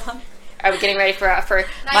 Oh wait, hold on. Are we getting ready for our first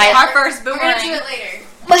boomerang? We're gonna do it later.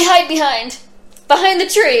 My hide behind the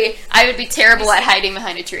tree. I would be terrible at hiding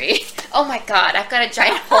behind a tree. Oh my god, I've got a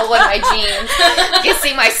giant hole in my jeans. You can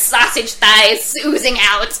see my sausage thighs oozing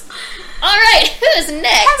out. All right, who's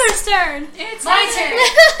next? Heather's turn. It's my turn.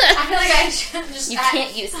 I feel like I should just. You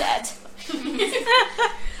can't use that.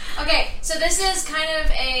 Okay, so this is kind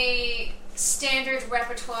of a standard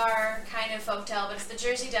repertoire kind of folktale, but it's the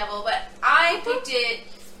Jersey Devil. But I picked it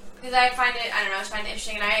because I find it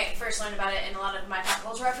interesting, and I first learned about it in a lot of my pop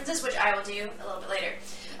culture references, which I will do a little bit later.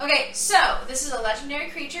 Okay, so this is a legendary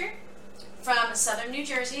creature from southern New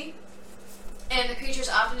Jersey, and the creature is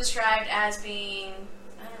often described as being,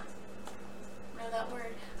 I don't know that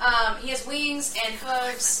word. He has wings and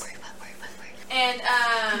hooves. What word? And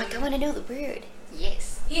I'm like, I want to know the word.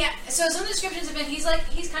 Yes. Yeah. So some descriptions have been he's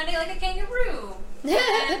kind of like a kangaroo,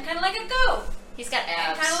 and kind of like a goat. He's got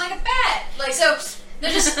abs. Kind of like a bat. Like so.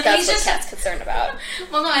 They're just. That's he's what just Kat's concerned about.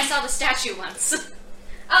 Well, no, I saw the statue once.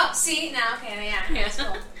 Oh, see now. Okay, yeah, that's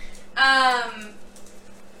cool.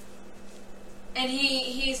 And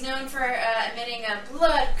he's known for emitting a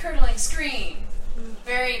blood-curdling scream.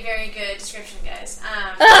 Very, very good description, guys.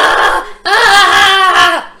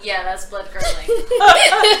 Yeah, that's blood curdling.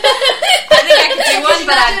 I think I could do one,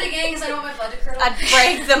 but I'd do it again because I don't want my blood to curdle. I'd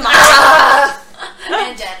break the mic.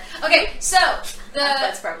 And dead. Okay, so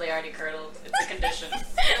That's probably already curdled. It's a condition.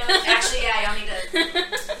 Actually, yeah, y'all need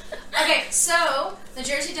to. Okay, so the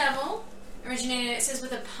Jersey Devil originated, it says,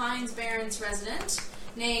 with a Pines Barrens resident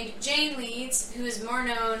named Jane Leeds, who is more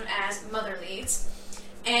known as Mother Leeds,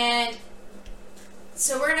 and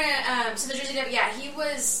so we're gonna. So the Jersey Devil, yeah, he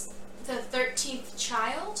was the 13th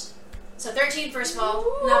child. So 13, first of all,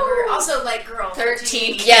 number. Also, like, girl.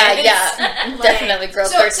 13 kids. Yeah, Like, definitely girl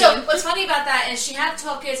 13. So what's funny about that is she had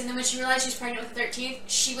 12 kids, and then when she realized she was pregnant with the 13th,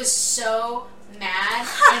 she was so mad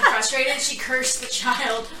and frustrated, she cursed the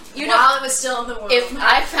child while it was still in the womb. If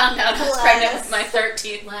I found out I was pregnant with my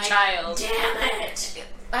 13th child. Damn it.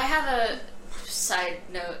 I have a side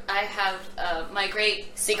note. I have my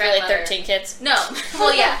great Secretly grandmother. 13 kids? No.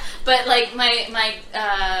 Well, yeah. But, like, my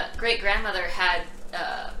great-grandmother had,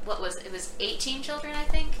 what was it? It was 18 children, I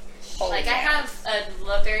think. Holy like, cow. I have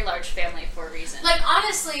a very large family for a reason. Like,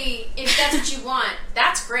 honestly, if that's what you want,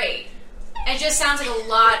 that's great. It just sounds like a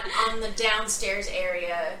lot on the downstairs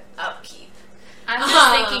area upkeep. I'm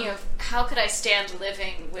just thinking of how could I stand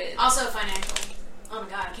living with... Also financial. Oh my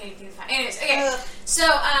god, I can't even think of that. Anyways, okay. So,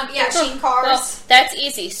 yeah. 13 cars. Well, that's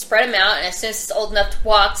easy. Spread them out, and as soon as it's old enough to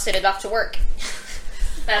walk, send it off to work.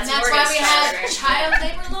 That's why we had child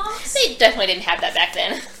labor laws? They definitely didn't have that back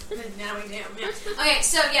then. Now we do, yeah. Okay,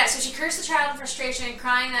 so she cursed the child in frustration,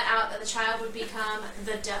 crying that out that the child would become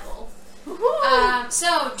the devil.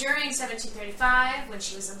 So, during 1735, when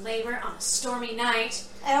she was in labor on a stormy night...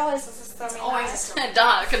 It always is a stormy night. Always a stormy night.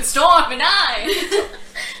 Dark and stormy night.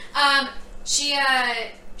 She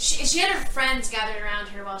had her friends gathered around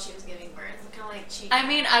her while she was giving birth. Kind of like she. I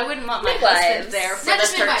mean, I wouldn't want my Midwives. husband there for Not the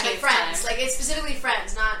just midwives, but 13th friends. time. Like, it's specifically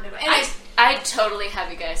friends, not midwives. Anyways, I'd totally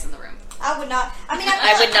have you guys in the room. I would not. I mean,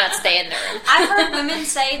 I would not stay in the room. I've heard women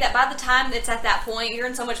say that by the time it's at that point, you're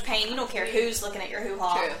in so much pain, you don't care who's looking at your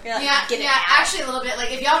hoo-ha. True. You're like, yeah, get it yeah. out. Actually, a little bit.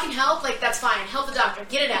 Like, if y'all can help, like, that's fine. Help the doctor.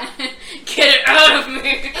 Get it out. Get it out of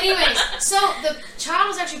me. Anyways, so the child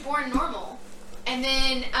was actually born normal, and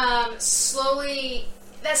then slowly,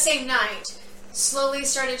 that same night, slowly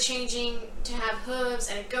started changing to have hooves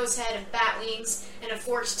and a goat's head and bat wings and a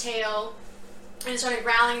forked tail, and it started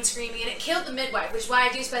growling and screaming, and it killed the midwife, which is why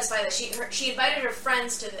I do specify that she invited her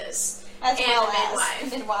friends to this, As and well the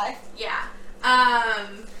as midwife. Yeah.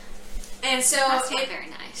 And so That's not very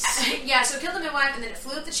nice. yeah, so it killed the midwife, and then it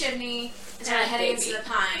flew up the chimney and started heading into the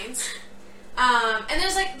pines. And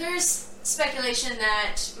there's speculation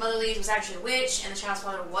that Mother Leeds was actually a witch, and the child's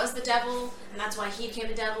father was the devil, and that's why he became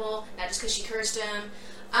the devil, not just because she cursed him.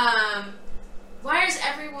 Why is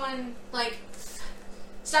everyone, like...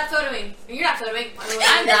 Stop photoing. You're not photoing.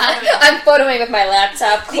 I'm not. I'm photoing with my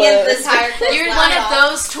laptop closed. The entire close You're one of laptop.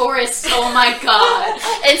 those tourists. Oh my god.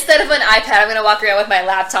 Instead of an iPad, I'm going to walk around with my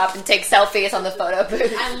laptop and take selfies on the photo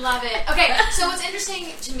booth. I love it. Okay, so what's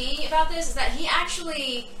interesting to me about this is that he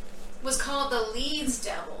actually was called the Leeds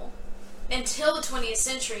Devil until the 20th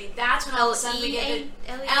century, that's when all of a sudden we get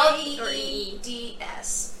the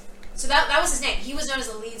Leeds. So that was his name. He was known as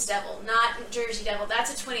the Leeds Devil, not Jersey Devil.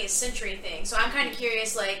 That's a 20th century thing. So I'm kind of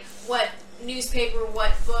curious, like, what newspaper,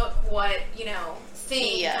 what book, what,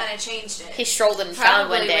 thing kind of changed it. He strolled in town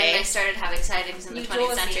one day. When they started having sightings in the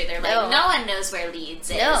 20th century, they're like, no one knows where Leeds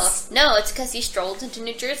is. No, it's because he strolled into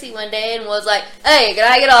New Jersey one day and was like, hey, can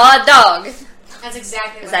I get a hot dog? That's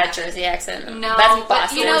exactly Is what that a Jersey accent? No, that's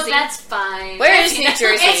Boston. That's fine. Where is New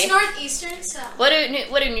Jersey? It's northeastern, so. What do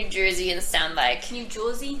New Jerseyans sound like? New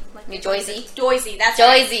Jersey? Like New Jersey? Jersey, that's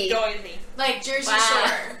Jersey. Right. Jersey. Like Jersey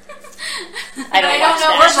Shore. I don't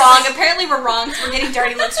know. We're wrong. Apparently we're wrong. We're getting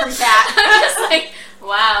dirty looks from Kat. I'm just like,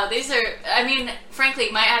 wow, these are, frankly,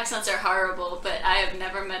 my accents are horrible, but I have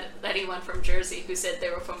never met anyone from Jersey who said they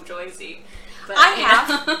were from Jersey. But, I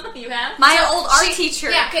have. You have? My old art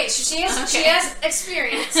teacher. Yeah, okay, so she has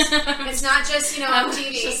experience. It's not just, on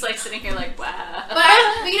TV. Just like sitting here like, wow.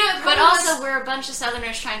 But also we're a bunch of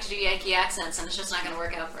Southerners trying to do Yankee accents, and it's just not going to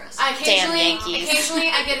work out for us. Damn Yankees. Occasionally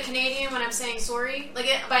I get a Canadian when I'm saying sorry, like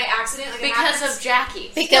by accident. Like because of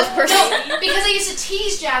Jackie. Because I used to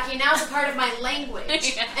tease Jackie, and now it's a part of my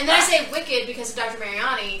language. Yeah. And then I say wicked because of Dr.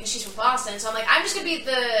 Mariani, because she's from Boston. So I'm like, I'm just going to be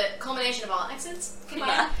the culmination of all accents.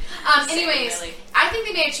 Yeah. Anyways, Really. I think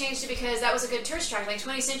they may have changed it because that was a good tourist attraction. Like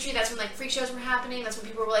 20th century, that's when like freak shows were happening. That's when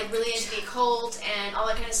people were like really into the occult and all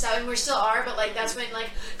that kind of stuff. And we still are, but like that's when like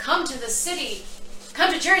come to the city,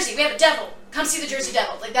 come to Jersey. We have a devil. Come see the Jersey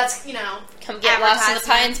Devil. Like that's come get lost in the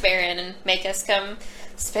Pines Barren and make us come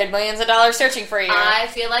spend millions of dollars searching for you. I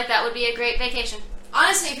feel like that would be a great vacation.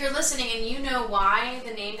 Honestly, if you're listening and you know why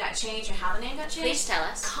the name got changed or how the name got changed, Please tell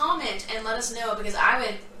us. Comment and let us know because I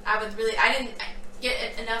would really. I didn't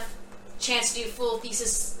get enough chance to do full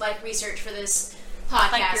thesis like research for this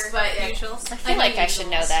podcast, but I feel like I should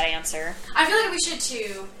know that answer. I feel like we should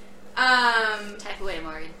too. Type away,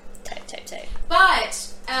 Morgan. Type.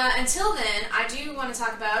 But until then, I do want to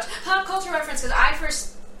talk about pop culture reference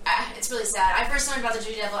because it's really sad. I first learned about the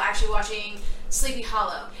Jersey Devil actually watching Sleepy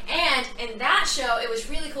Hollow, and in that show, it was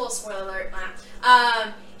really cool. Spoiler alert.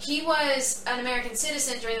 He was an American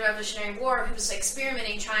citizen during the Revolutionary War who was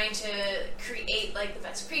experimenting, trying to create like the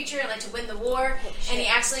best creature and like to win the war. And he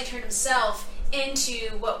accidentally turned himself into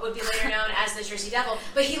what would be later known as the Jersey Devil.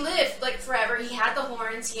 But he lived like forever. He had the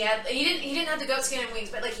horns. He didn't have the goat skin and wings,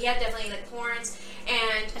 but like he had definitely like horns.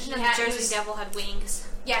 And the Jersey Devil had wings.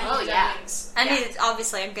 Yeah, he had wings. I mean,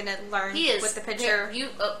 obviously, I'm gonna learn with the picture. You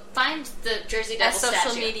find the Jersey Devil statue. statue.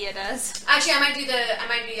 Social media does. Actually, I might do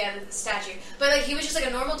the statue. But like, he was just like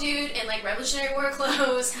a normal dude in like Revolutionary War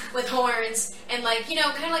clothes with horns and like kind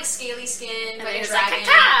of like scaly skin, and like he a was dragon.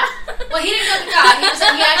 Like, well, he didn't go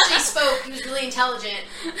caca. He actually spoke. He was really intelligent.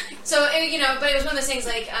 So but it was one of those things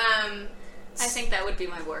like. I think that would be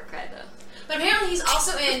my war cry though. But apparently, he's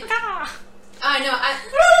also in.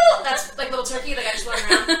 That's like little turkey, like I just went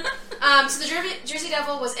around. So the Jersey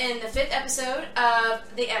Devil was in the 5th episode of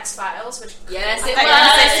The X-Files, which it was.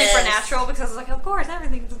 Say Supernatural because I was like, of course,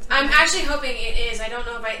 everything's. I'm actually hoping it is. I don't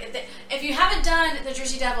know if you haven't done the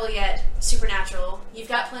Jersey Devil yet, Supernatural, you've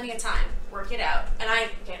got plenty of time. Work it out. And I'm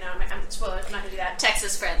spoiler. I'm not gonna do that.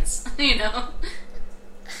 Texas friends, I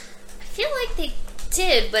feel like they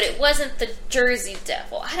did, but it wasn't the Jersey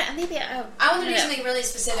Devil. I want to do something really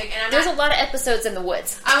specific, and there's a lot of episodes in the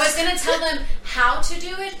woods. I was gonna tell them how to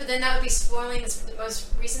do it, but then that would be spoiling the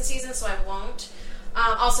most recent season, so I won't.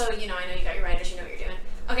 Also, I know you got your writers, you know what you're doing.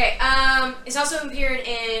 Okay, it's also appeared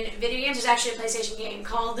in video games. There's actually a PlayStation game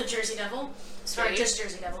called The Jersey Devil, or just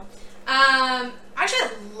Jersey Devil. Actually,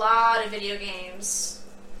 a lot of video games.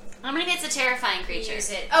 It's a terrifying creature.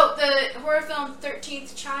 Use it. Oh, the horror film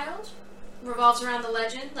 13th Child revolves around the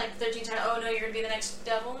legend, like 13 times. Oh no, you're gonna be the next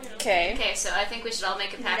devil. Okay. Okay, so I think we should all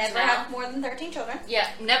make a pact. Never have more than 13 children. Yeah,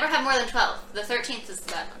 never have more than 12. The 13th is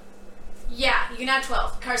the bad one. Yeah, you can have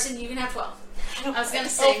 12. Carson, you can have 12. I was gonna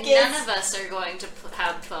say none of us are going to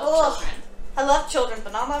have 12 children. I love children,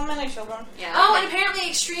 but not that many children. Yeah. Oh, and apparently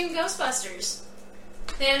Extreme Ghostbusters.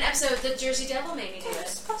 They had an episode The Jersey Devil made me do it.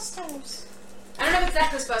 Ghostbusters. I don't know if it's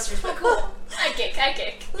that Ghostbusters, but cool. I kick.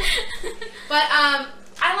 But I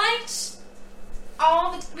liked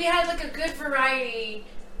we had like a good variety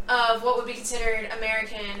of what would be considered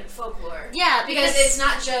American folklore. Yeah, because it's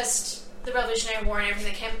not just the Revolutionary War and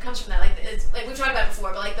everything that comes from that. Like we've talked about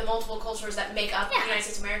before, but like the multiple cultures that make up the United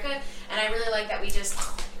States of America. And I really like that we just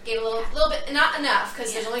gave a little bit, not enough,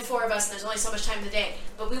 because there's only 4 of us and there's only so much time in the day.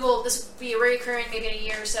 But this will be a recurring maybe in a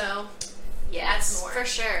year or so. Yeah, that's more for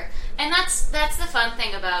sure. And that's the fun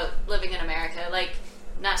thing about living in America. Like,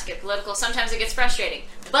 not to get political, sometimes it gets frustrating,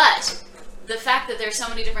 but the fact that there's so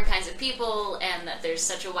many different kinds of people and that there's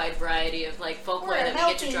such a wide variety of like folklore that we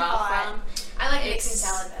get to draw from. I like mixing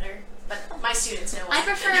salad better, but my students know. I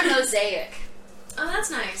prefer a mosaic. Oh,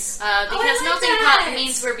 that's nice. Because melting pot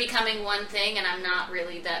means we're becoming one thing, and I'm not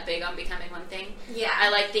really that big on becoming one thing. Yeah. I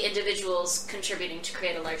like the individuals contributing to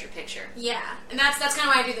create a larger picture. Yeah, and that's kind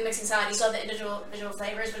of why I do the mixing salad. You still have the individual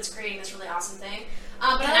flavors, but it's creating this really awesome thing.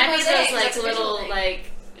 But Can I I like be those like little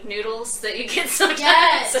like noodles that you get sometimes?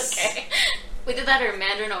 Yes. Okay. We did that, or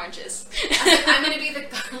mandarin oranges. I'm gonna be the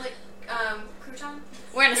garlic crouton.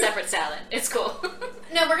 We're in a separate salad. It's cool.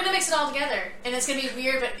 No, we're gonna mix it all together, and it's gonna be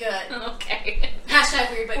weird but good. Okay.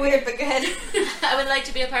 Hashtag weird but good. Weird but good. I would like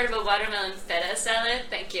to be a part of a watermelon feta salad.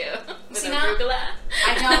 Thank you. With See, arugula.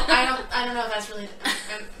 I don't know if that's really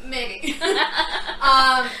maybe.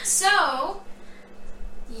 So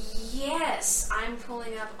yes, I'm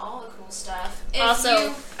pulling up all the cool stuff.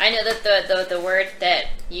 I know that the word that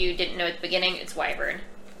you didn't know at the beginning, it's wyvern.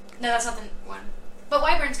 No, that's not the one. But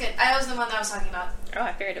wyvern's good. That was the one that I was talking about. Oh,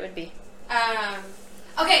 I figured it would be.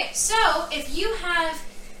 Okay, so if you have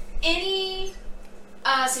any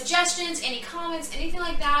suggestions, any comments, anything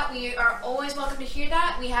like that, we are always welcome to hear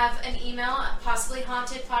that. We have an email,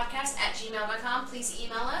 possiblyhauntedpodcast@gmail.com. Please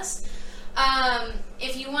email us.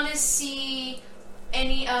 If you want to see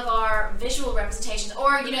any of our visual representations,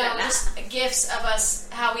 or just gifs of us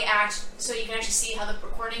how we act, so you can actually see how the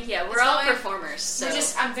recording. Yeah, we're all performers. So.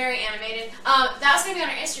 I'm very animated. That's going to be on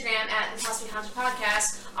our Instagram at the Possibly Haunted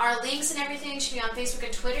Podcast. Our links and everything should be on Facebook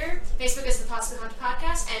and Twitter. Facebook is the Possibly Haunted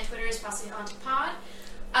Podcast, and Twitter is Possibly Haunted Pod.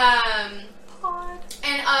 And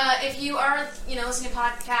if you are, listening to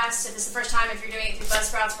podcasts, if this is the first time, if you're doing it through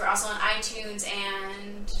Buzzsprouts, we're also on iTunes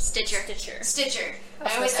and Stitcher.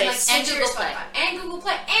 I always say and Google Play. And Google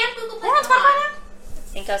Play. We're on Spotify now? I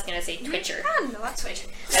think I was going to say Twitcher. I don't know that's Twitcher.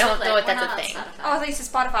 I don't know if that's a thing. Oh, I think it's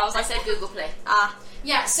Spotify. I was I like, said Google Play.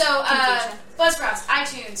 Yeah, so Confusion. Buzzsprouts,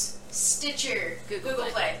 iTunes, Stitcher, Google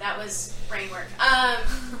Play. That was brain work.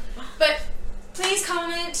 But please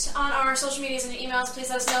comment on our social medias and emails. Please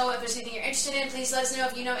let us know if there's anything you're interested in. Please let us know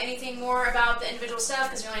if you know anything more about the individual stuff,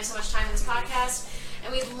 because we only have so much time in this podcast.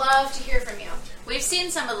 And we'd love to hear from you. We've seen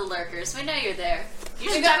some of the lurkers. We know you're there.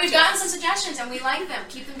 We've gotten some suggestions, and we like them.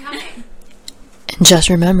 Keep them coming. And just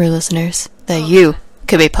remember, listeners, that you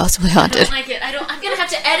could be possibly I haunted. don't like it. I'm going to have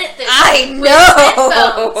to edit this. I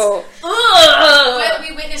know!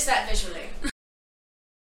 We witnessed that visually.